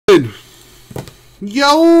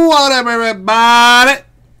Yo, what up, everybody?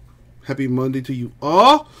 Happy Monday to you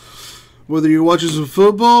all. Whether you're watching some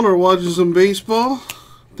football or watching some baseball,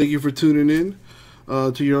 thank you for tuning in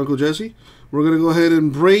to your Uncle Jesse. We're going to go ahead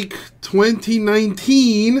and break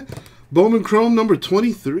 2019 Bowman Chrome number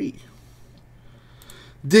 23.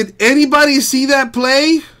 Did anybody see that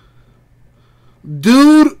play?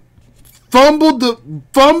 Dude fumbled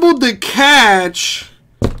the catch.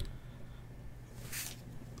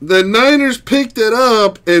 The Niners picked it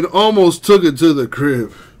up and almost took it to the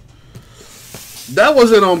crib. That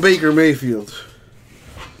wasn't on Baker Mayfield.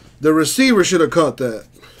 The receiver should have caught that.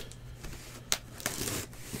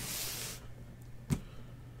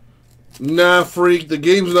 Nah, freak. The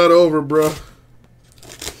game's not over, bro.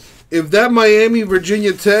 If that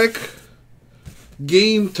Miami-Virginia Tech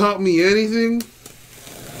game taught me anything,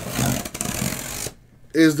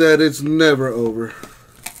 is that it's never over.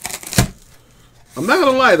 I'm not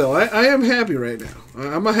going to lie, though. I am happy right now.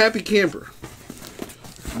 I'm a happy camper.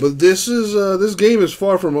 But this game is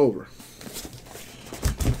far from over.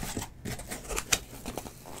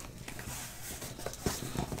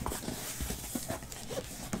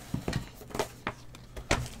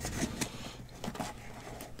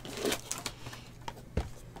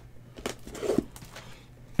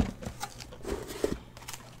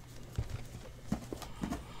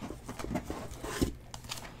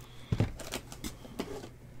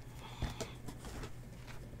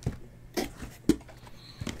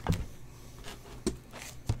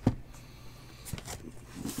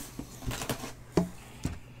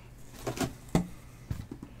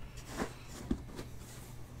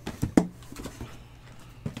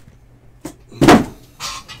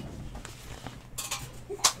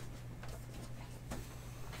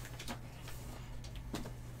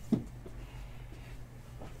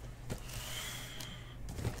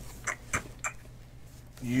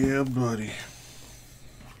 Yeah, buddy.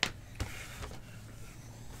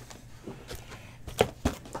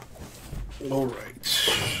 All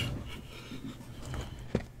right.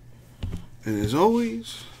 And as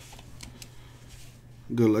always,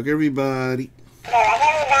 good luck, everybody. Good luck,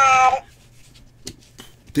 everybody.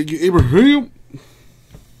 Thank you, Abraham.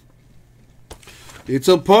 It's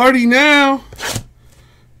a party now.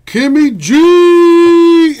 Kimmy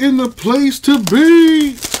G in the place to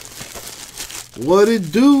be. What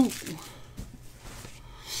it do?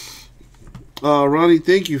 Ronnie,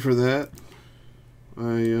 thank you for that.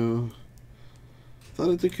 I thought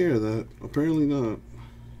I took care of that. Apparently not.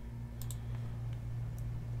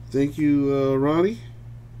 Thank you, Ronnie,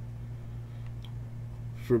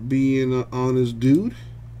 for being an honest dude.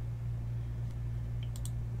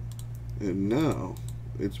 And now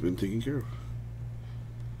it's been taken care of.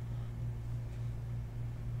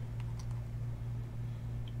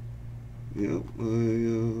 Yep,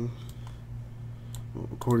 well,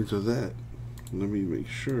 according to that, let me make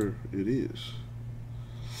sure it is.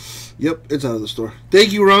 Yep, it's out of the store.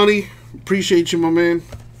 Thank you, Ronnie. Appreciate you, my man.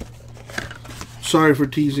 Sorry for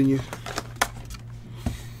teasing you.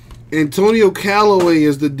 Antonio Callaway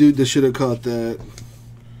is the dude that should have caught that.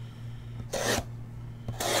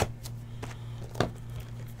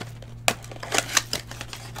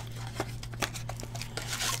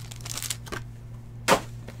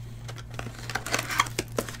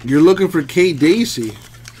 You're looking for K. Dacey.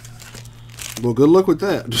 Well, good luck with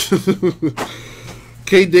that.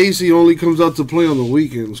 K. Dacey only comes out to play on the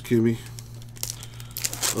weekends, Kimmy.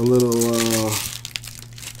 A little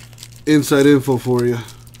inside info for you.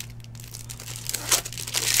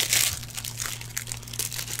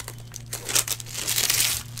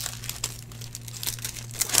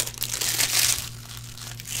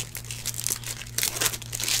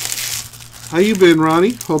 How you been,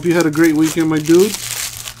 Ronnie? Hope you had a great weekend, my dude.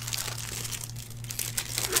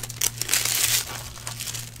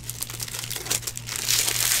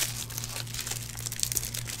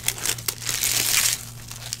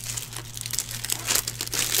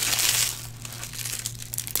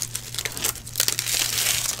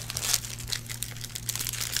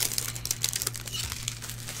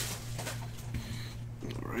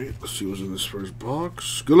 Alright, let's see what's in this first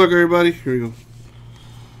box. Good luck, everybody. Here we go.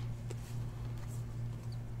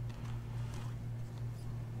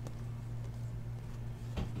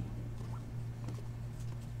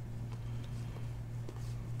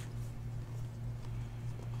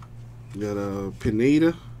 Got a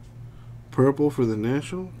Pineda, purple for the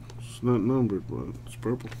National. It's not numbered, but it's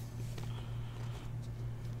purple.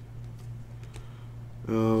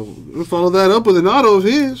 We'll follow that up with an auto of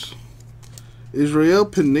his. Israel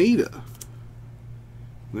Pineda,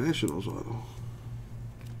 Nationals auto.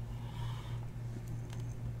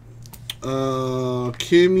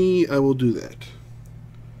 Kimmy, I will do that.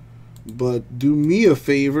 But do me a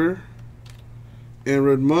favor and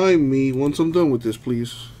remind me once I'm done with this,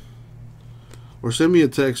 please. Or send me a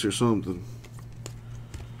text or something.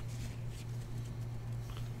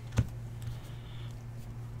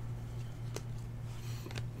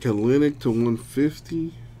 Kalinick to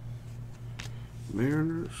 150.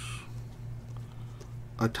 Mariners.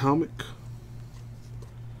 Atomic.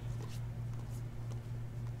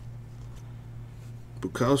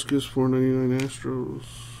 Bukowskis, 499 Astros.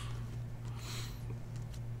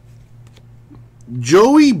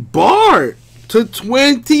 Joey Bart to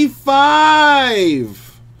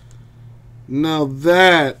 25. Now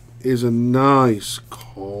that is a nice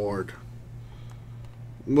card.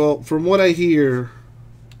 Well, from what I hear,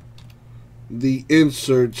 the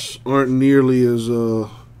inserts aren't nearly as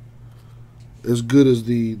good as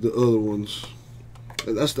the other ones.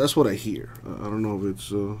 That's what I hear. I don't know if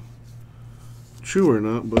it's true or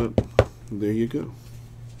not, but there you go.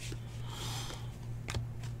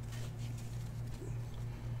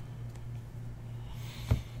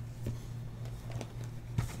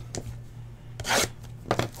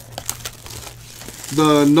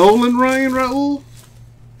 The Nolan Ryan, Raul?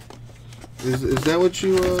 Is that what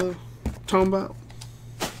you talking about?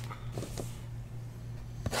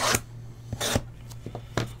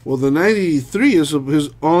 Well, the 93 is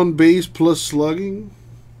his on base plus slugging,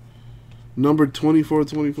 number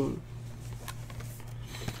 24/25.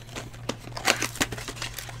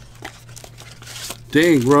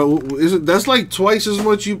 Dang, Raul, that's like twice as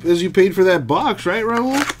much as you paid for that box, right,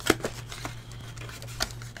 Raul?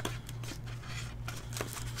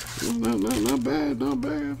 Not bad, not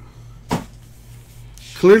bad.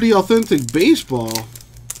 Clearly Authentic Baseball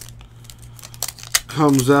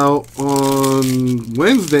comes out on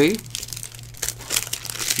Wednesday.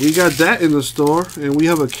 We got that in the store, and we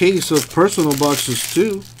have a case of personal boxes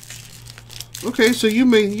too. Okay, so you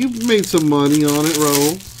made some money on it,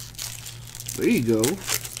 Raul. There you go.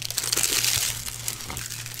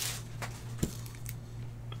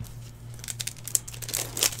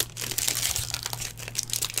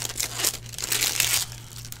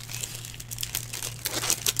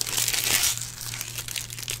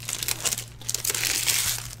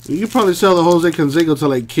 You could probably sell the Jose Canseco to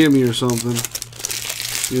like Kimmy or something.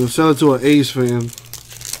 You know, sell it to an A's fan.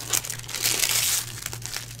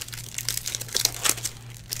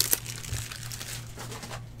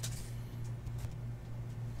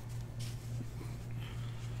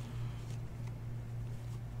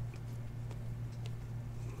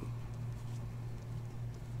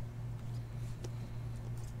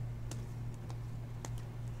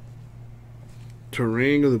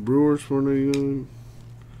 Terang of the Brewers, $4.99.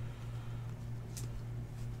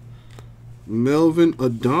 Melvin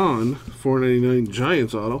Adon, $4.99.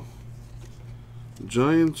 Giants auto.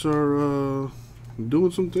 Giants are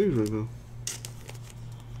doing some things right now.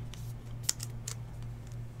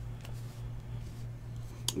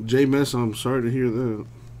 J Mess, I'm sorry to hear that.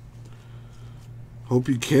 Hope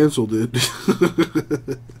you canceled it.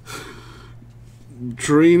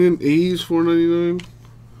 Training A's, $4.99.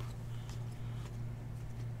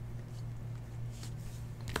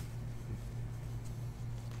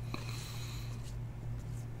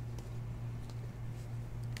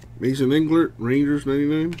 Mason Englert, Rangers,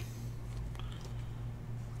 99.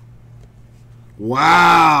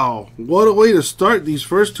 Wow! What a way to start these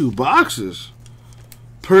first two boxes.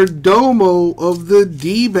 Perdomo of the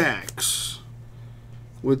D-backs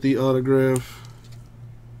with the autograph.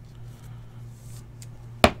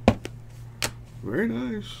 Very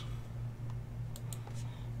nice.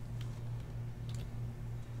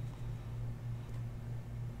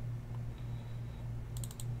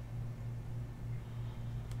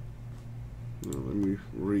 Now let me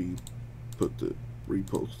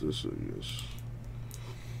repost this, I guess.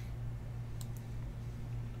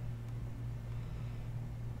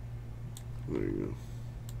 There you go.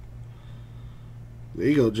 There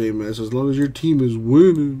you go, J-Mass. As long as your team is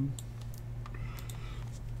winning.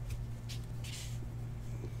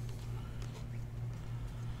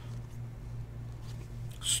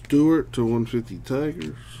 Stewart to 150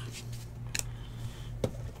 Tigers.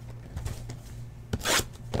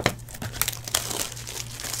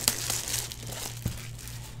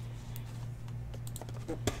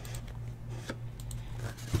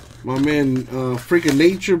 My man, Freaking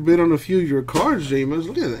Nature bid on a few of your cards, James.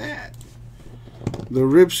 Look at that. The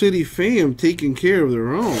Rip City fam taking care of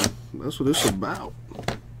their own. That's what it's about.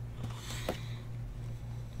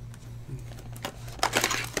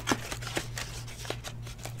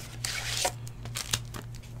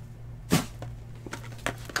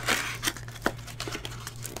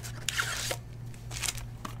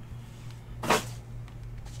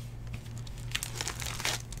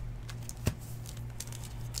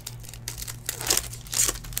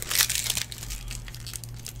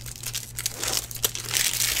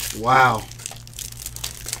 Wow.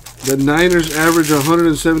 The Niners average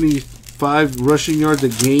 175 rushing yards a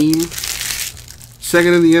game.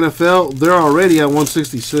 Second in the NFL. They're already at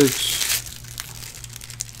 166.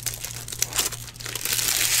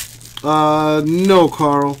 No,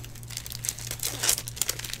 Carl.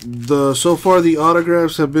 So far the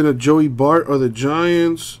autographs have been a Joey Bart or the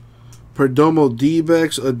Giants, Perdomo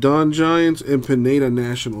D-backs, Adon Giants, and Pineda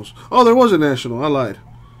Nationals. Oh, there was a National. I lied.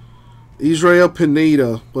 Israel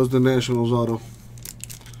Pineda was the Nationals auto.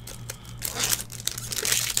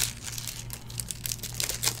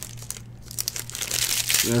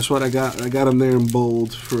 That's what I got. I got him there in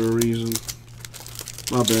bold for a reason.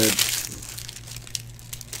 My bad.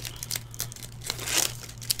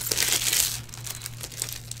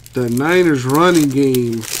 The Niners running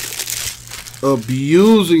game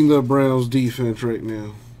abusing the Browns defense right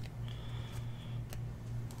now.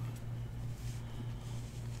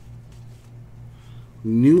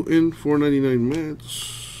 Newton, 499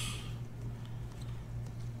 Mets.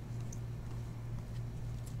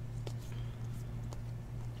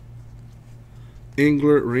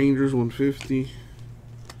 Englert, Rangers, 150.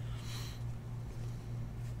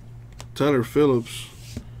 Tyler Phillips,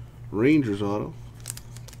 Rangers auto.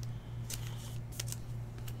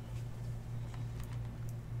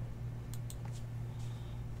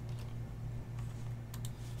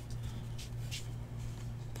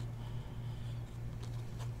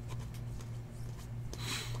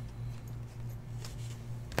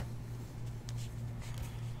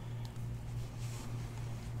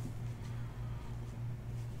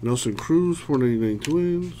 Nelson Cruz, 499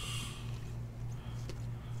 Twins.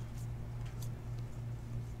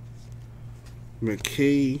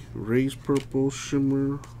 McKay, Rays Purple,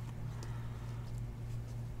 Shimmer.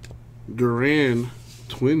 Duran,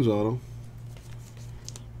 Twins auto.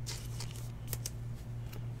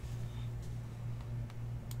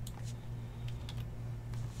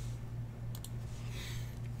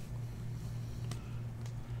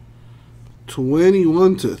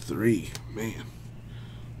 $21-3, man.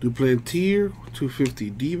 Duplantier, 250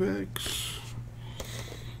 D-backs.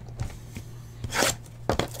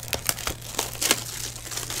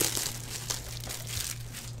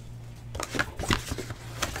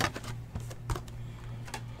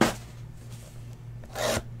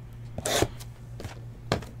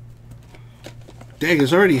 Dang,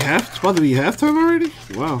 it's already it's about to be halftime already?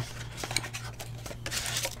 Wow.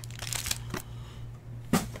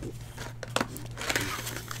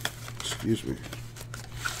 Excuse me.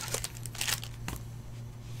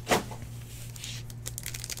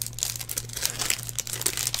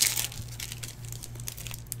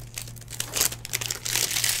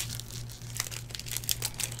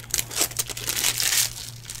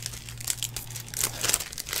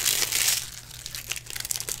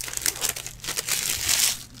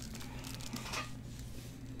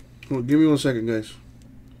 Well, give me 1 second, guys.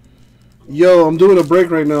 Yo, I'm doing a break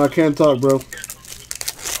right now. I can't talk, bro.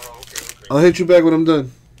 I'll hit you back when I'm done.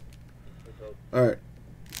 All right.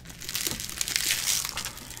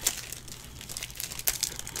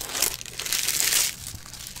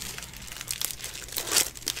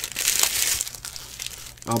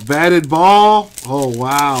 A batted ball. Oh,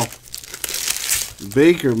 wow.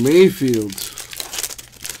 Baker Mayfield.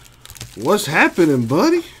 What's happening,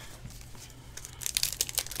 buddy?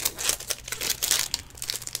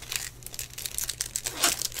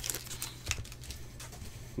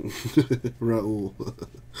 Raul.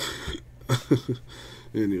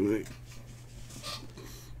 Anyway.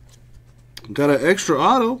 Got an extra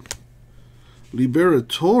auto.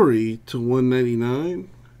 Liberatore to 199.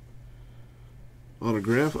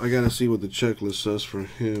 Autograph. I gotta see what the checklist says for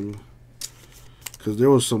him. Because there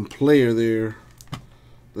was some player there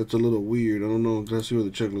that's a little weird. I don't know. Gotta see what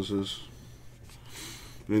the checklist is.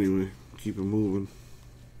 Anyway, keep it moving.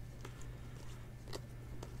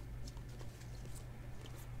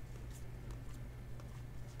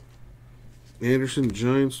 Anderson,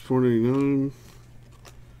 Giants, 499.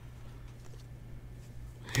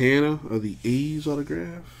 Hannah of the A's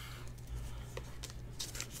autograph.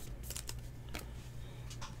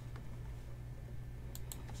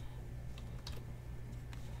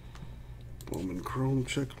 Bowman Chrome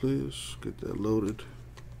checklist. Get that loaded.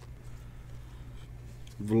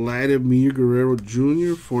 Vladimir Guerrero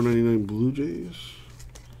Jr., 499 Blue Jays.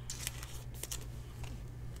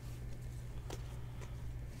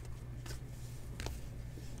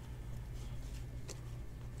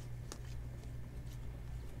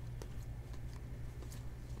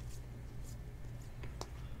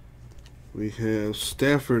 We have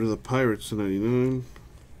Stafford of the Pirates to 99.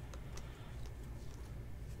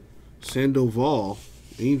 Sandoval,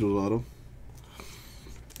 Angels auto.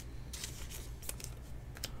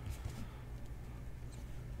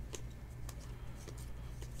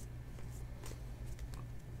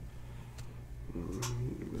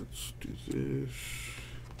 is.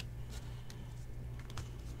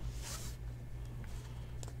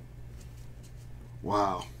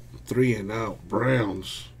 Wow. 3 and out.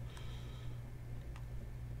 Browns.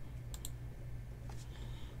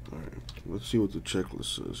 Alright. Let's see what the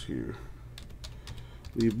checklist says here.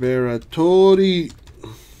 Liberatori.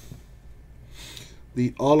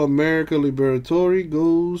 The All-America Liberatori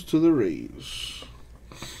goes to the Rays.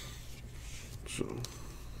 So.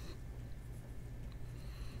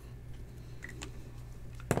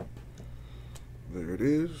 There it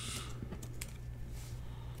is.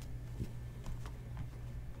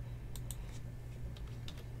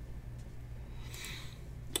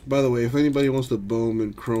 By the way, if anybody wants the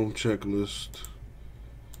Bowman Chrome checklist,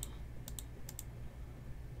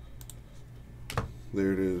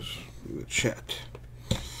 there it is in the chat.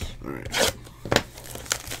 All right.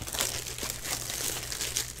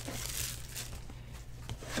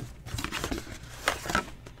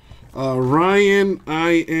 Ryan,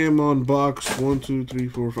 I am on box 1, 2, 3,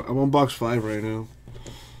 4, 5. I'm on box 5 right now.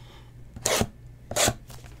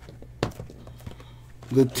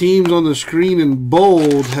 The teams on the screen in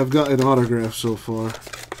bold have gotten autographs so far.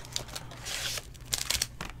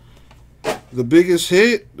 The biggest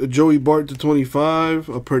hit, a Joey Bart to 25,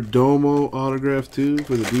 a Perdomo autograph too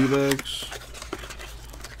for the D-backs.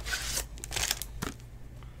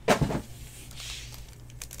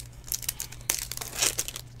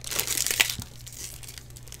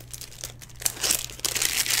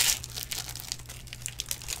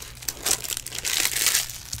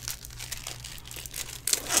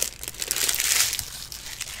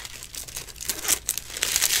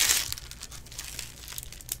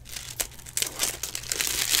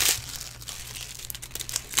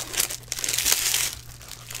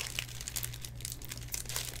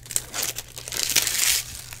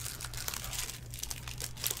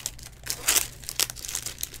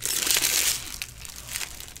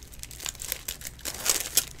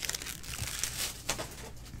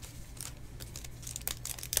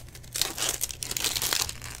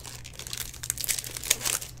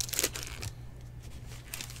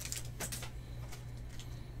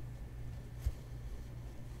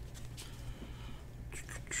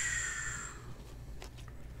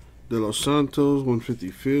 De Los Santos,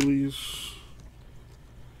 150 Phillies.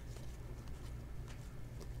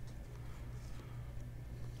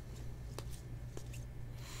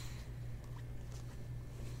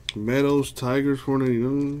 Meadows, Tigers,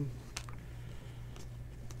 499.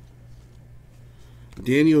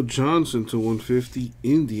 Daniel Johnson to 150,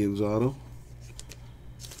 Indians auto.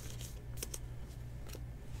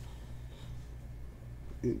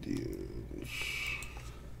 Indians.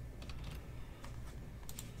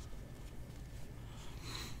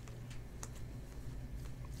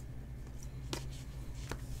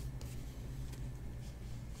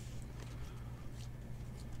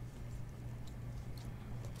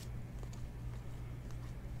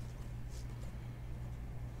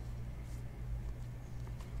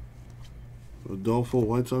 Adolfo,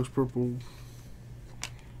 White Sox purple.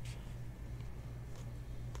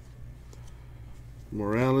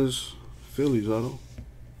 Morales, Phillies auto.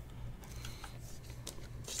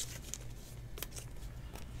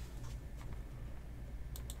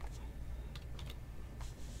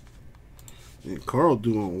 And Carl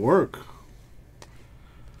doing work.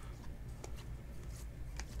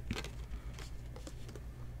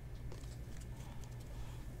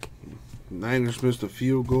 Niners missed a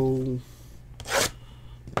field goal.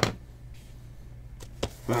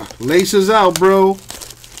 Laces out, bro.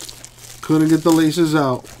 Couldn't get the laces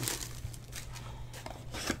out.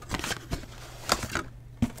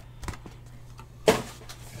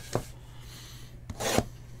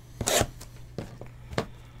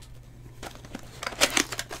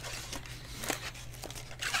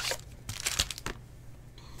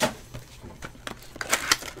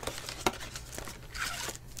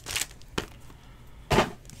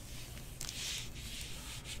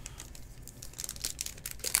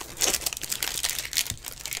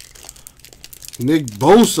 Nick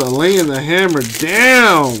Bosa laying the hammer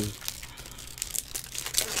down.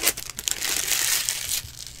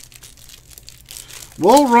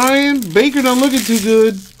 Well, Ryan, Baker not looking too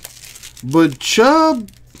good. But Chubb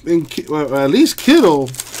and well, at least Kittle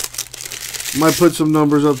might put some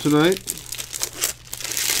numbers up tonight.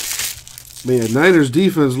 Man, Niners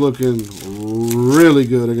defense looking really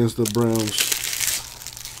good against the Browns.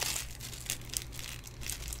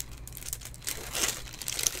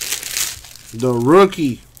 The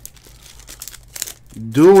rookie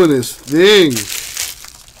doing his thing.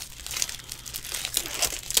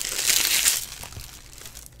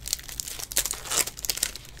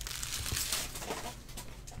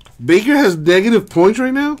 Baker has negative points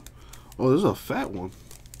right now? Oh, this is a fat one.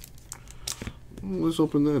 Let's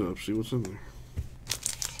open that up, see what's in there.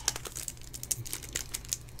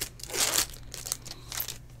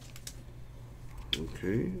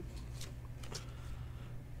 Okay.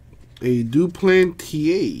 A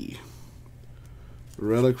Duplantier.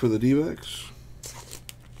 Relic for the D-backs.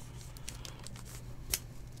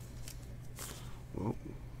 Well,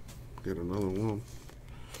 get another one.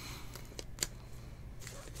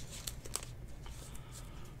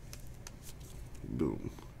 Boom.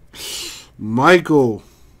 Michael,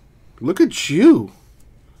 look at you.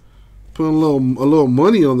 Putting a little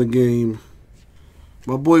money on the game.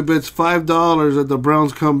 My boy bets $5 that the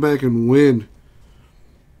Browns come back and win.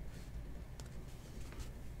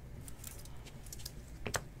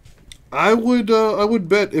 I would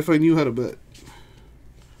bet if I knew how to bet.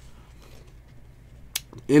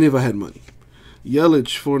 And if I had money.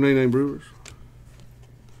 Yelich, 499 Brewers.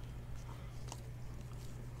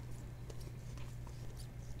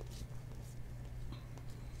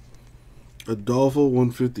 Adolfo,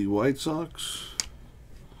 150 White Sox.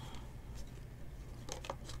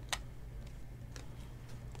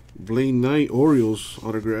 Blaine Knight, Orioles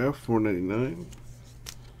autograph, $4.99.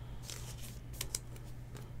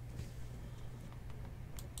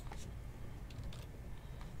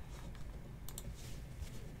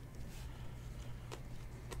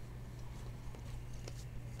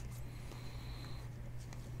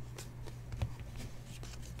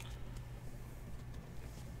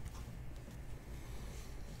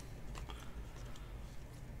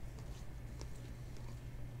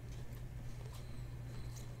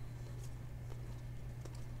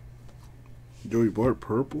 Joey Bart,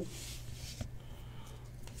 purple.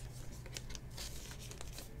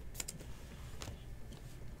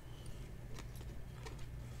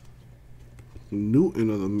 Newton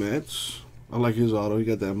of the Mets. I like his auto. He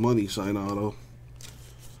got that money sign auto.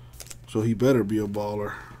 So he better be a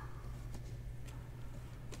baller.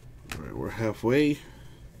 Alright, we're halfway.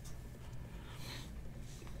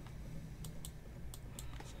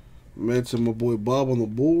 Mets and my boy Bob on the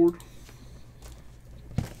board.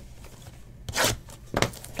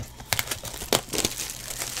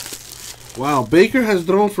 Wow, Baker has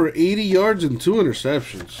thrown for 80 yards and 2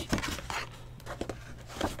 interceptions.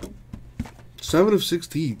 7 of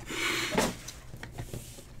 16.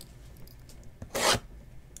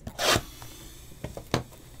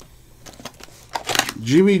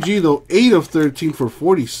 Jimmy G, though, 8 of 13 for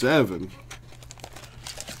 47.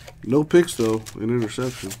 No picks, though, an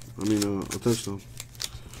interception. I mean, a touchdown.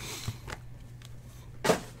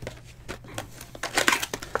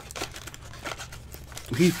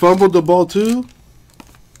 He fumbled the ball too?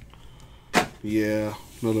 Yeah,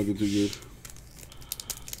 not looking too good.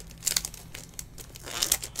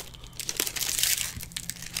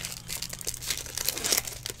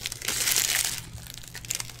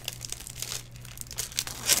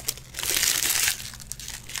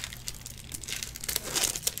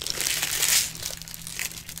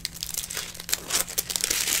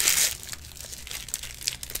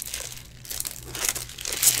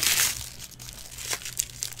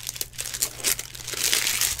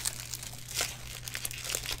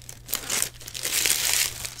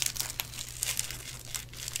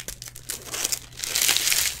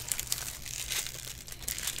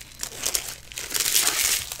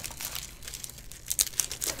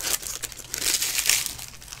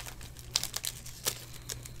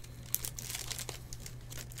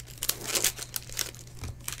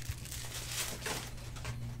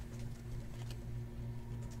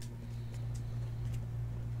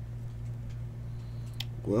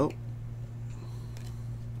 Well,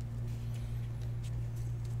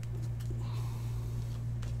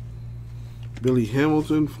 Billy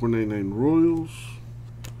Hamilton, 499 Royals.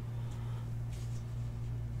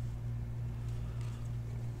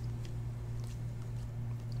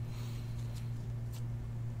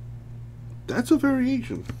 That's a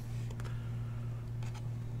variation.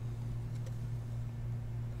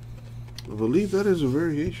 I believe that is a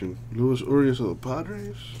variation. Luis Urias of the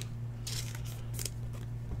Padres.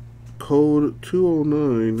 Code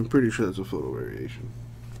 209. I'm pretty sure that's a photo variation.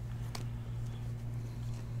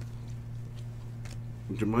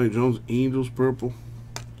 Jemai Jones, Angels, purple.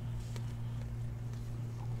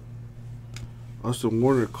 Austin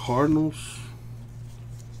Warner, Cardinals.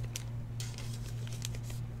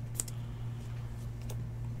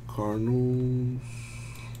 Cardinals.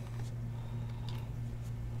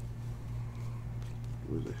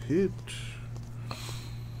 With a hit.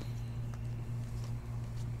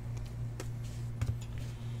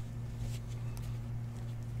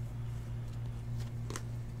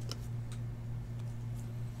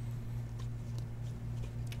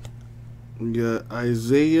 We got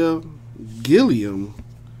Isaiah Gilliam,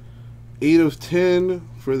 8/10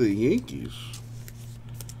 for the Yankees.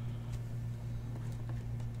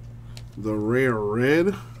 The rare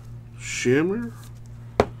red shimmer.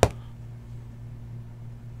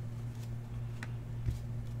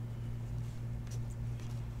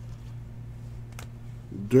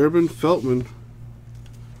 Durbin Feltman,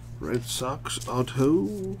 Red Sox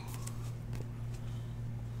auto.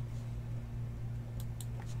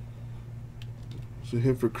 It's a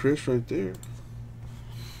hit for Chris right there.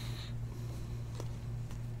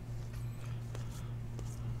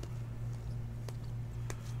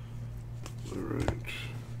 All right.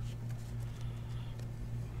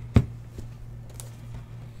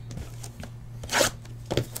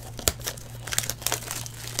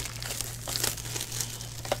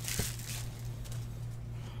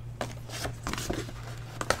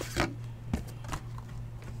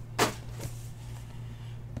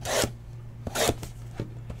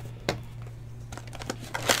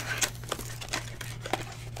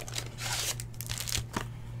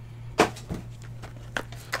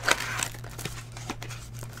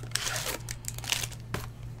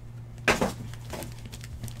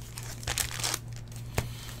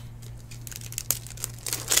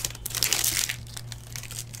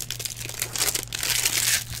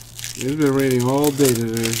 It's been raining all day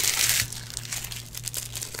today.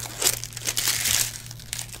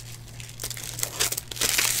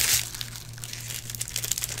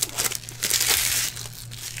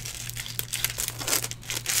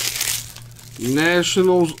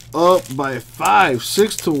 Nationals up by 5,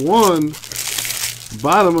 6-1.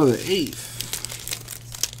 Bottom of the 8th.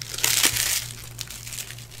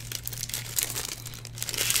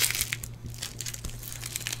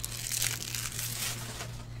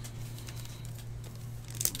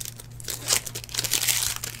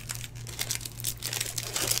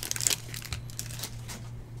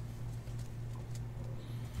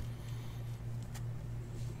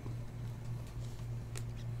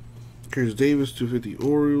 Chris Davis, 250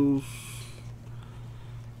 Orioles.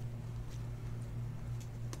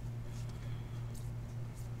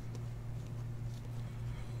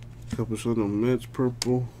 Couple on the Mets,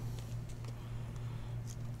 purple.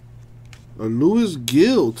 A Lewis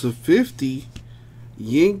Gill /50,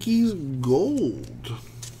 Yankees gold.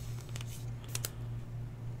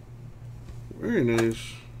 Very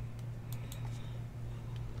nice.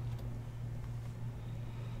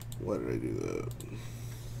 Why did I do that?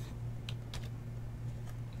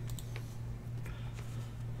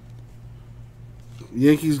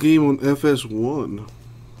 Yankees game on FS1.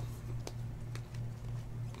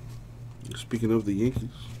 Speaking of the Yankees.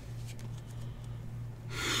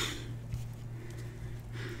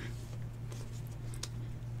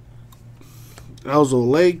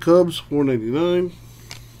 Alzolay Cubs, $4.99.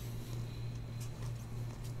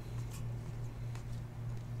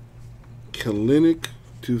 Kalinick,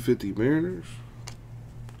 $250 Mariners.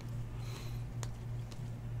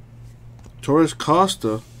 Torres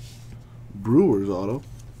Costa, Brewers auto.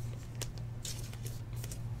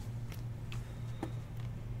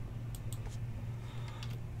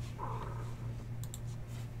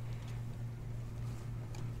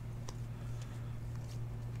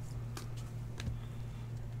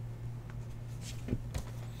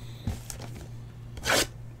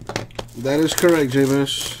 That is correct,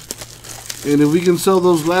 JMS. And if we can sell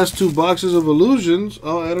those last 2 boxes of Illusions,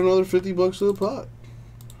 I'll add another $50 to the pot.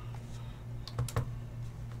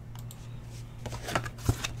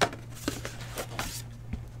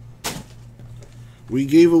 We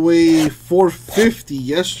gave away 450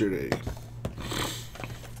 yesterday.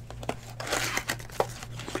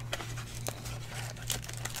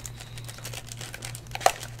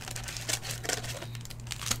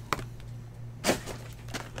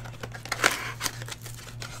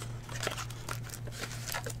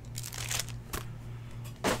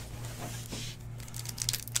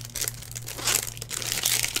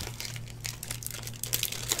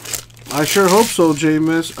 I sure hope so,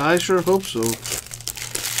 J-Miss. I sure hope so.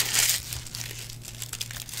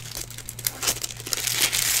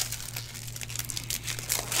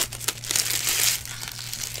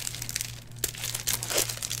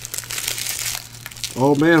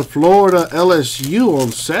 Oh man, Florida LSU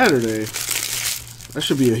on Saturday. That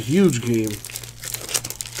should be a huge game.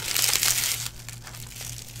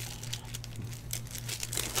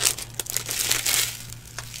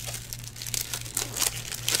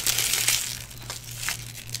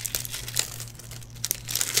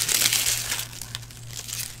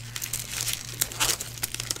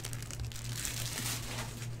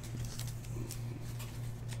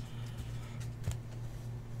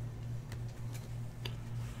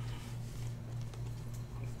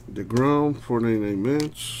 DeGrom, $4.99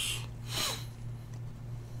 Mets.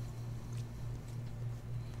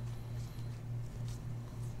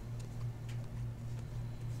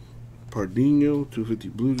 Pardinho,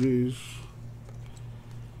 $2.50 Blue Jays.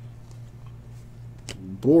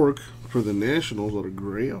 Bork for the Nationals,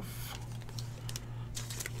 autograph.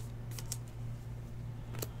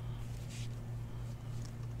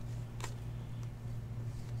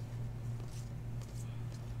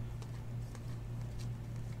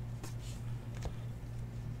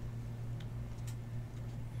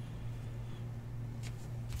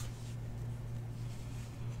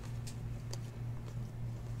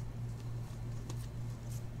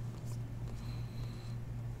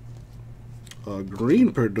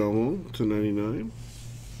 Green Perdomo /99.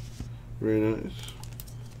 Very nice.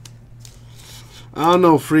 I don't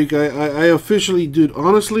know, Freak. I officially, dude,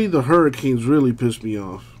 honestly, the Hurricanes really pissed me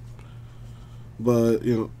off. But,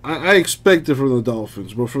 you know, I expect it from the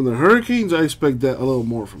Dolphins. But from the Hurricanes, I expect that a little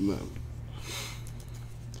more from them.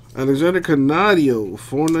 Alexander Canadio,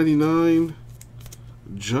 $4.99.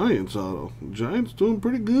 Giants auto. Giants doing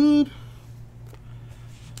pretty good.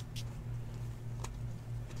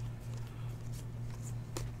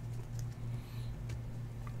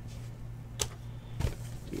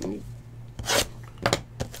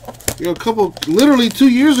 You know, literally 2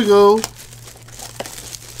 years ago,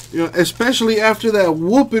 you know, especially after that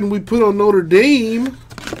whooping we put on Notre Dame,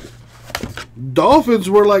 Dolphins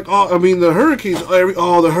were like, oh, I mean, the Hurricanes,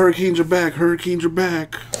 oh, the Hurricanes are back, Hurricanes are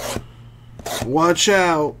back. Watch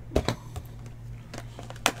out.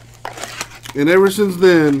 And ever since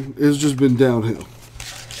then, it's just been downhill.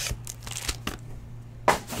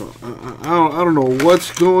 So, I don't know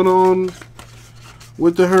what's going on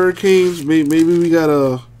with the Hurricanes. Maybe we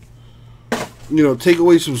gotta, you know, take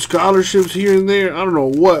away some scholarships here and there. I don't know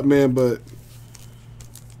what, man, but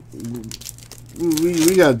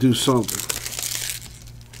we gotta do something.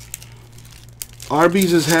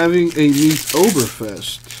 Arby's is having a meat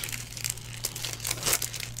Oberfest.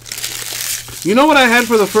 You know what I had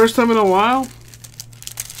for the first time in a while?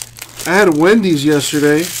 I had Wendy's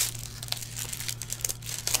yesterday.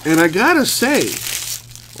 And I gotta say,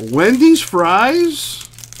 Wendy's fries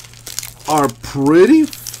are pretty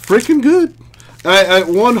freaking good. I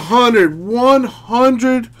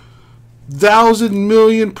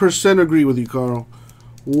 100,000,000,000% agree with you, Carl.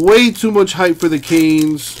 Way too much hype for the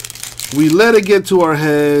Canes. We let it get to our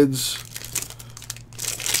heads.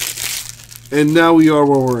 And now we are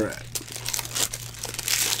where we're at.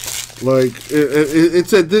 Like,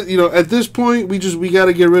 it's at this, you know, at this point we got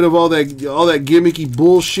to get rid of all that gimmicky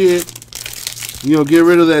bullshit. You know, get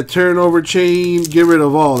rid of that turnover chain, get rid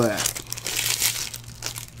of all that.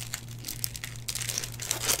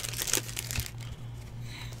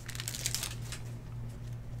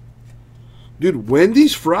 Dude,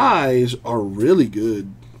 Wendy's fries are really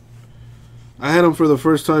good. I had them for the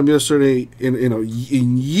first time yesterday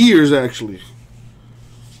in years, actually.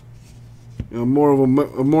 I'm more of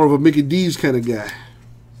a Mickey D's kind of guy,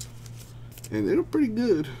 and they were pretty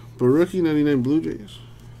good. But rookie 99 Blue Jays.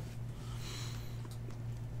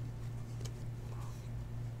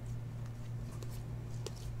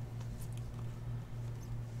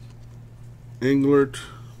 Englert,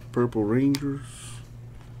 Purple Rangers.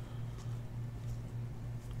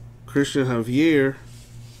 Christian Javier,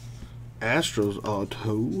 Astros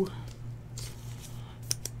auto.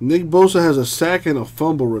 Nick Bosa has a sack and a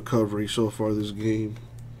fumble recovery so far this game.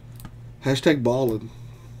 Hashtag ballin'.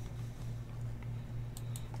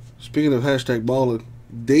 Speaking of hashtag ballin',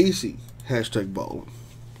 Daisy, hashtag ballin'.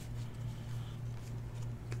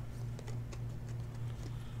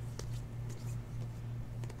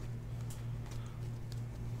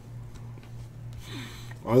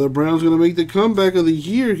 Are the Browns going to make the comeback of the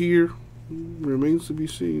year here? Remains to be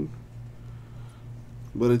seen.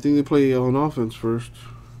 But I think they play on offense first.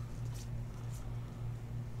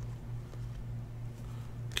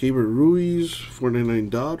 Keibert Ruiz, $4.99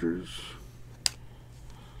 Dodgers.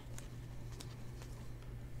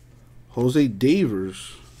 Jose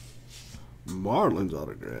Davers, Marlins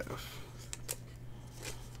autograph.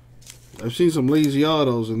 I've seen some lazy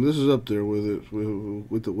autos, and this is up there with it,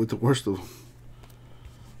 with the worst of them.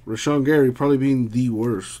 Rashawn Gary probably being the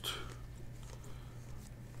worst.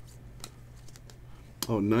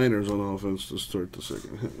 Oh, Niners on offense to start the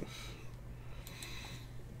second half.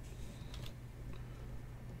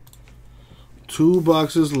 Two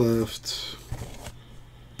boxes left.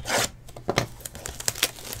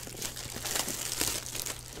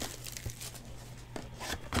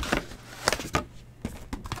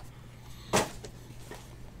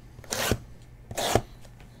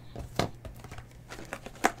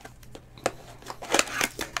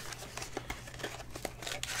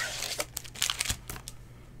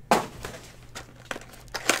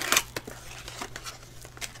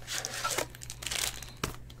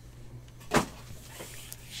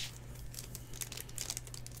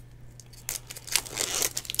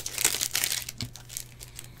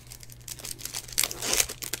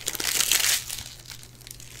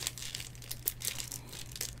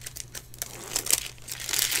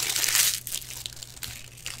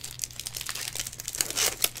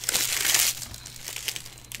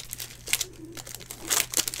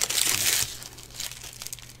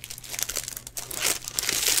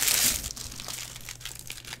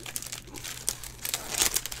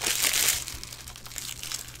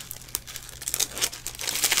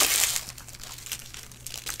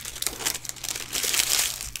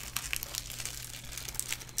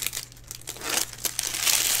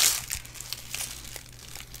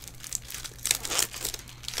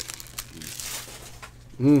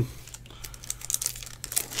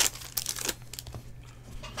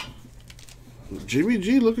 Jimmy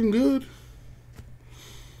G looking good.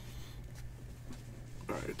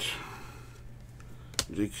 Alright.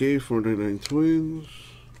 JK 499 Twins.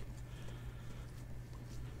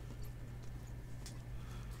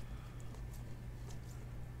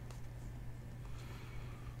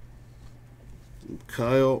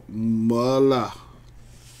 Kyle Mala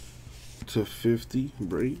 /50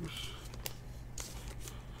 Braves.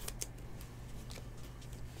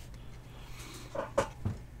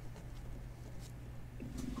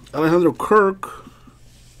 Alejandro Kirk,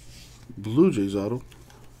 Blue Jays auto.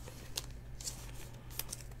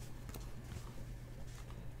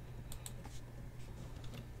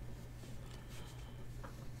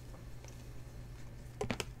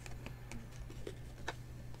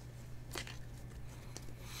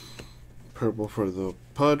 Purple for the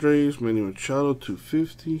Padres, Manny Machado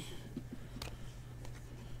 /250.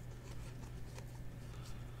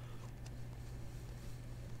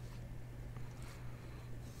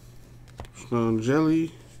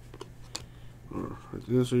 Jelly, or I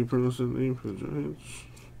think that's how you pronounce that name for the Giants.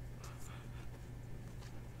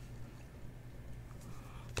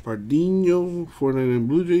 Pardinho, 499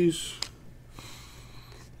 Blue Jays.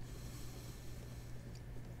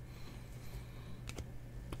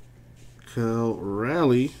 Cal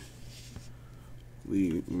Raleigh,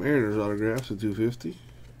 the Mariners autographs /250.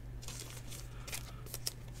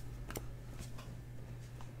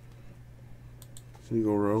 Here you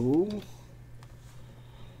go, Raul.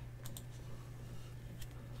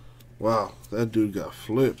 Wow, that dude got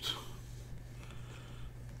flipped.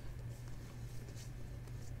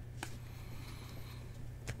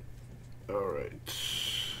 All right.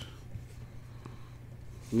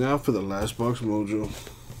 Now for the last box mojo.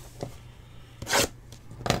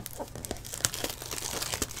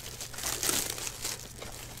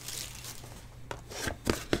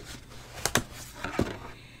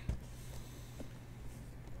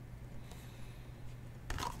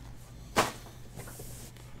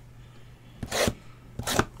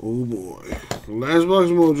 Oh boy. Last box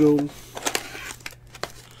mojo.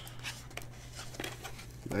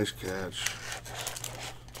 Nice catch.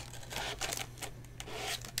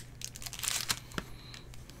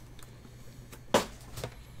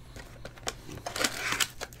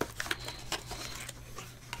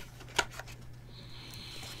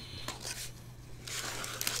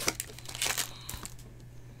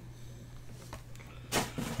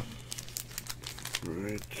 All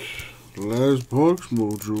right. Last box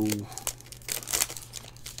mojo.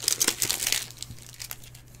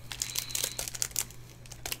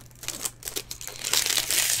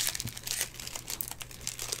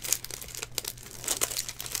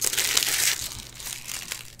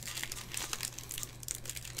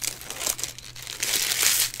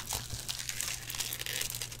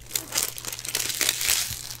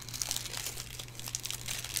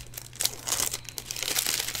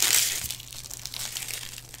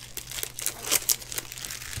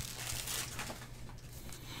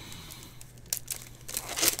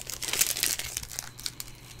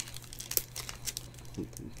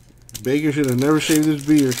 Baker should have never shaved his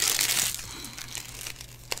beard.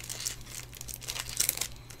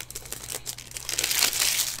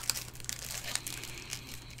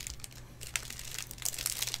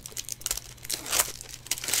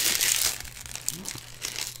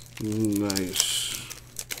 Nice.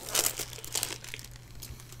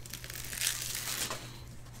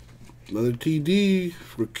 Another TD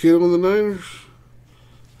for Kittle and the Niners.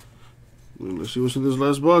 And let's see what's in this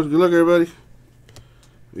last box. Good luck, everybody.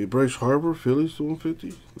 A Bryce Harper, Phillies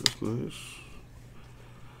 /150. That's nice.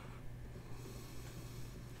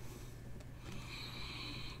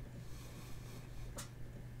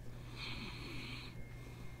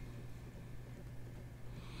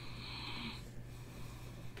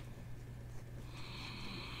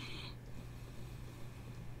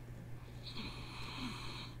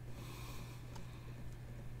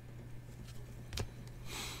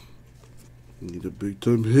 Need a big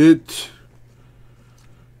time hit.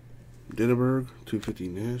 Denneberg, /250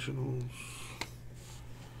 Nationals.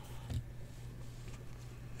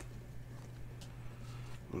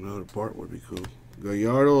 Another part would be cool.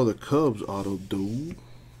 Gallardo, the Cubs auto duel.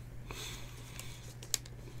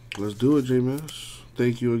 Let's do it, J-Mass.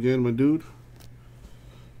 Thank you again, my dude.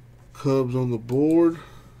 Cubs on the board.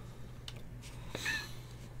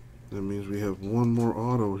 That means we have one more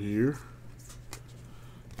auto here.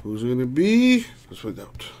 Who's it going to be? Let's find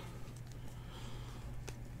out.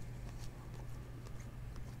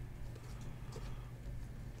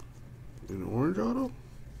 An orange auto?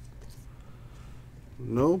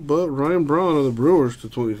 No, but Ryan Braun of the Brewers to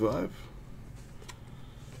 25.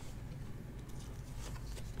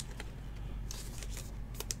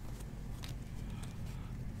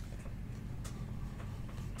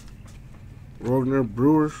 Rogner,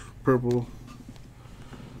 Brewers, purple.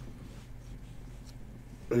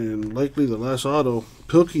 And likely the last auto,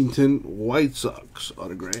 Pilkington, White Sox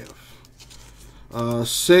autograph.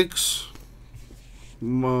 6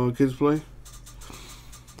 kids play.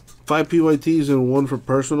 5 PYTs and 1 for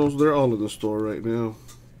personals. They're all in the store right now.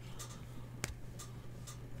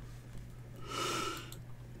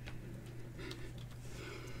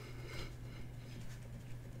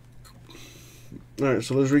 Alright,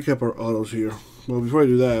 so let's recap our autos here. Well, before I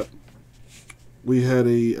do that, we had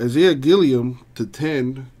a Isaiah Gilliam to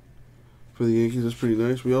 10 for the Yankees. That's pretty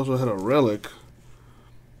nice. We also had a relic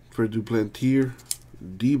for Duplantier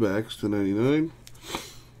D-backs to 99.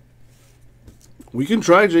 We can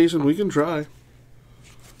try, Jason. We can try.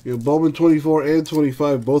 You know, Bowman 24 and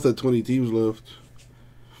 25 both had 20 teams left.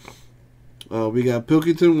 We got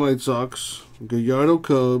Pilkington White Sox, Gallardo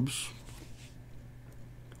Cubs,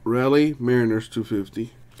 Raleigh Mariners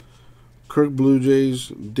 250, Kirk Blue Jays,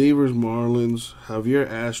 Davers Marlins, Javier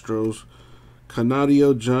Astros,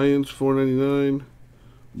 Canadio Giants 499,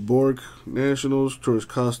 Bork Nationals, Torres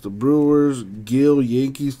Costa Brewers, Gill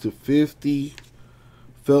Yankees to 50,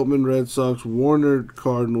 Feltman Red Sox, Warner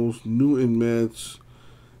Cardinals, Newton Mets,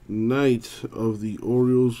 Knight of the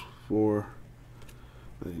Orioles for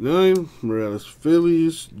 99, Morales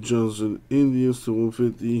Phillies, Johnson Indians to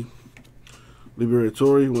 150,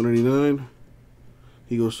 Liberatore 199.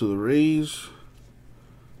 He goes to the Rays.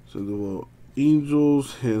 Sandoval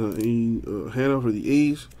Angels, Hannah for the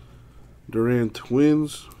A's, Durant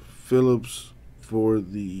Twins, Phillips for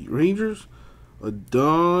the Rangers,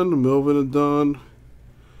 Melvin Adon,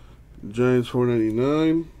 Giants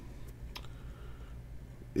 499,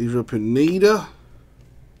 Adrian Pineda.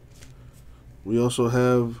 We also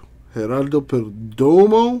have Geraldo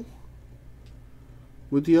Perdomo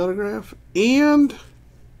with the autograph, and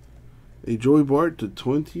a Joey Bart to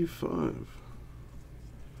 25.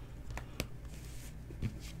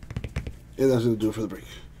 And that's going to do it for the break.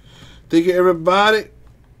 Thank you, everybody.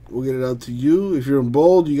 We'll get it out to you. If you're in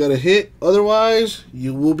bold, you got a hit. Otherwise,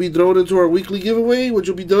 you will be thrown into our weekly giveaway, which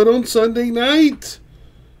will be done on Sunday night.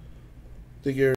 Take care.